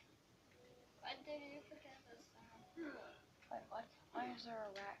 What did you forget this time? Wait, what? Why is there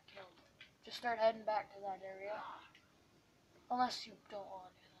a rat killed? Just start heading back to that area. Unless you don't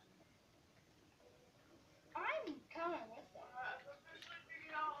want to. I'm coming with them. I've officially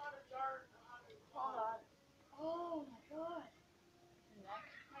figured out how to dart. Hold on. Oh my god. Neck.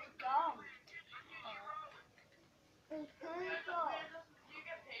 My gum. It's Do painful. you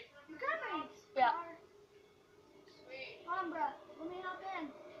get paid for You prison coming? jobs? Yeah. Sweet. Come on, bro. Let me hop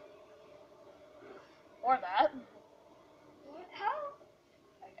in. Or that. What? How?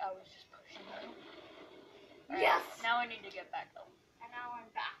 I was just pushing you. Yes! Now I need to get back though. And now I'm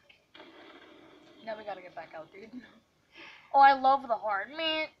back. Now we gotta get back out, dude. Oh, I love the horn.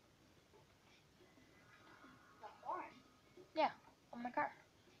 Man. The horn. On my car.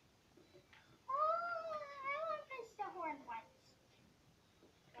 Oh, I want to press the horn once.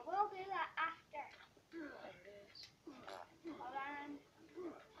 But we'll do that after. There it is. Hold on.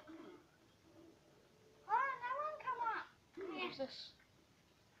 Hold on, that won't come up. What's this?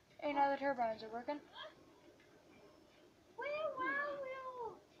 Hey, now the turbines are working. Where are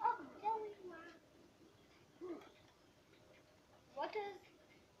you? Oh, there we are. What is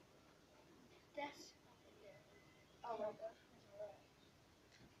this? Oh my gosh.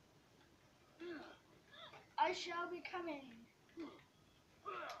 I shall be coming.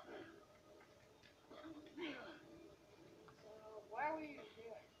 So, what are we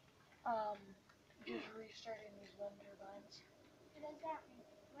doing? Just restarting these wind turbines What does that mean?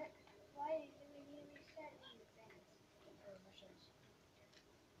 Why do we need to reset these things? for missions.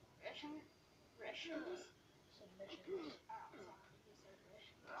 Rations? Submissions. Oh, sorry, you said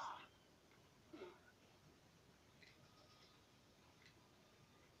rations.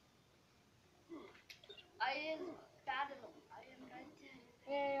 I am battle. I am ready.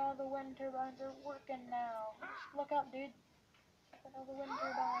 Yay, all the wind turbines are working now. Just look up, dude. Look at all the wind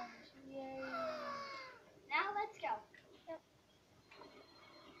turbines. Yay. Now let's go. Yep.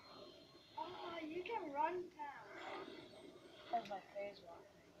 Oh, you can run fast. That's my phase walk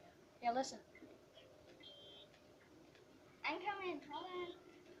thing, yeah. Yeah, listen. I'm coming. Hold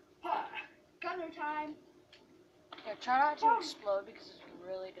on. Gunner time. Yeah, try not to explode because it's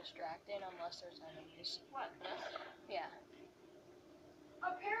really distracting unless there's enemies. What, this? Yeah.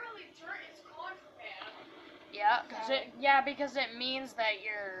 Apparently, dirt is contraband. Yeah, because it means that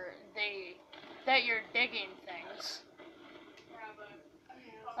you're digging things. Yeah, but...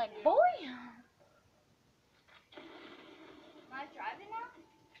 Like, boy. Am I driving now?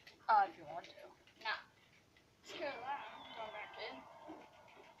 If you want to. No. Screw that. I'm going back in.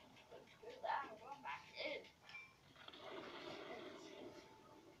 Screw that. I'm going back in.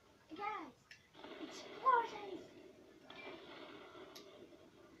 Guys, explosions!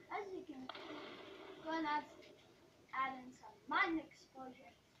 As you can see, going to add in some mine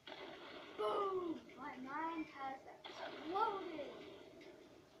explosions. Boom! My mine has exploded.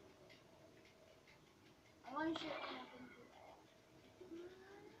 I want to shoot one up into there.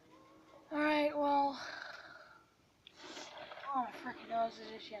 Alright, well. Oh, my freaking nose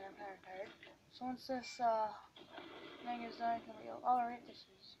is itchy and I'm kind of tired. So once this thing is done, can we go? Alright, this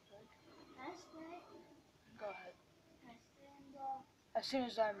is good. That's right. Go ahead. That's the As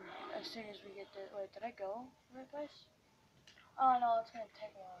soon as we get to, wait, did I go the right place? Oh no, it's gonna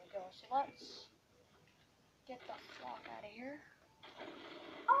take a while to go. So let's get the flock out of here.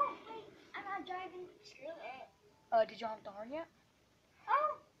 Oh, wait. I'm not driving. Screw it. Did you honk the horn yet?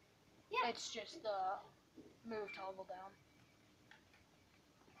 Oh, yeah. It's just the move toggle down.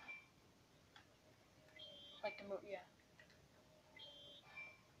 Like the move, yeah.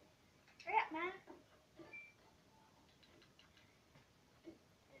 Hurry up, man.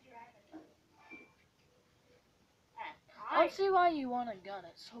 You're driving. I don't see why you want a gun.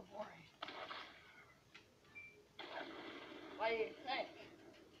 It's so boring. What do you think?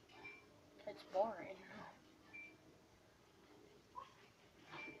 It's boring.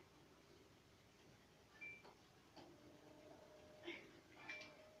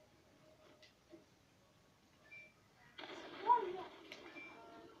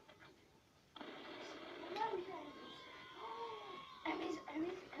 Enemies.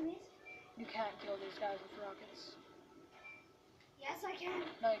 You can't kill these guys with rockets. Yes, I can.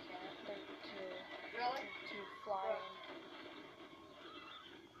 No, you can't. They're too Really? too flying.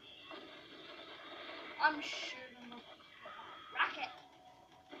 I'm shooting them. Rocket.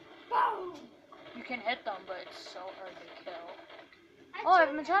 Boom. You can hit them, but it's so hard to kill. I Oh, I've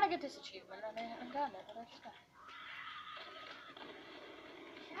took- been trying to get this achievement, and I've gotten it, but I just got it.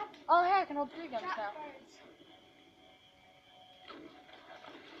 Oh, hey, I can hold 3 guns Trap now. birds.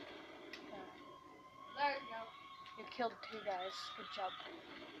 There you go. You killed 2 guys. Good job.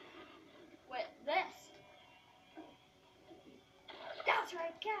 With this. That's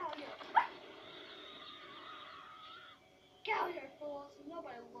right, get out here. Get out here, fools.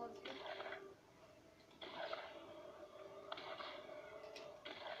 Nobody loves you.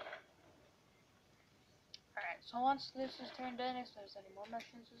 Alright, so once this is turned in, if there's any more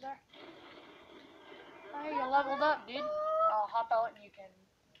missions, is there? Oh, hey, you leveled up, dude. I'll hop out and you can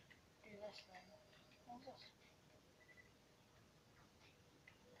do this thing. What's this?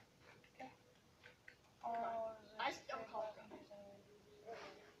 Okay. Oh, is I this still call them.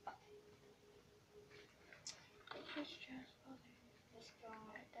 It's just Just go.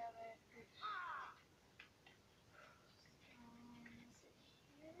 damn it.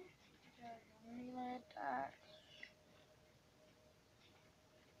 Melee attack.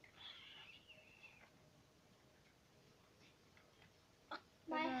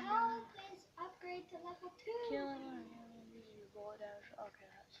 My health is upgrade to level 2. Killing one. Use your bullet damage. Okay,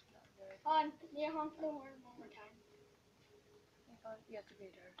 that's not good. On, near honk the horn one more time. You have to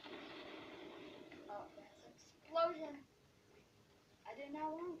be there. Oh, Explosion. I did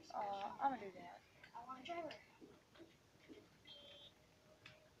not want explosion. I'm gonna do that. I want a driver.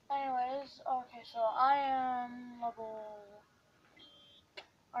 Anyways, okay, so I am level,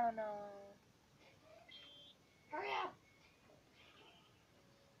 I don't know. Hurry up.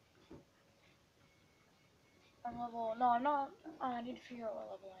 I'm level, no, I'm not. I need to figure out what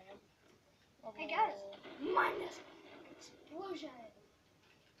level I am. Level, Hey guys, minus explosion.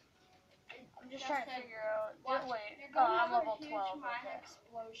 I'm just trying to figure out. Watch, Wait, you're going I'm to level a huge 12. mine Okay.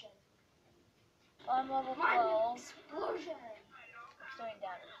 explosion. So I'm level Mine 12. explosion. It's doing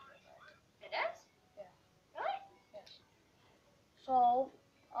damage. It is? Yeah. Really? Yes. So,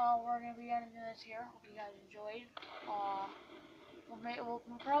 we're gonna be ending this here. Hope you guys enjoyed.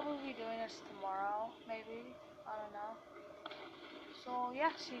 We'll probably be doing this tomorrow, maybe. I don't know. So yeah,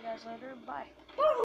 see you guys later. Bye.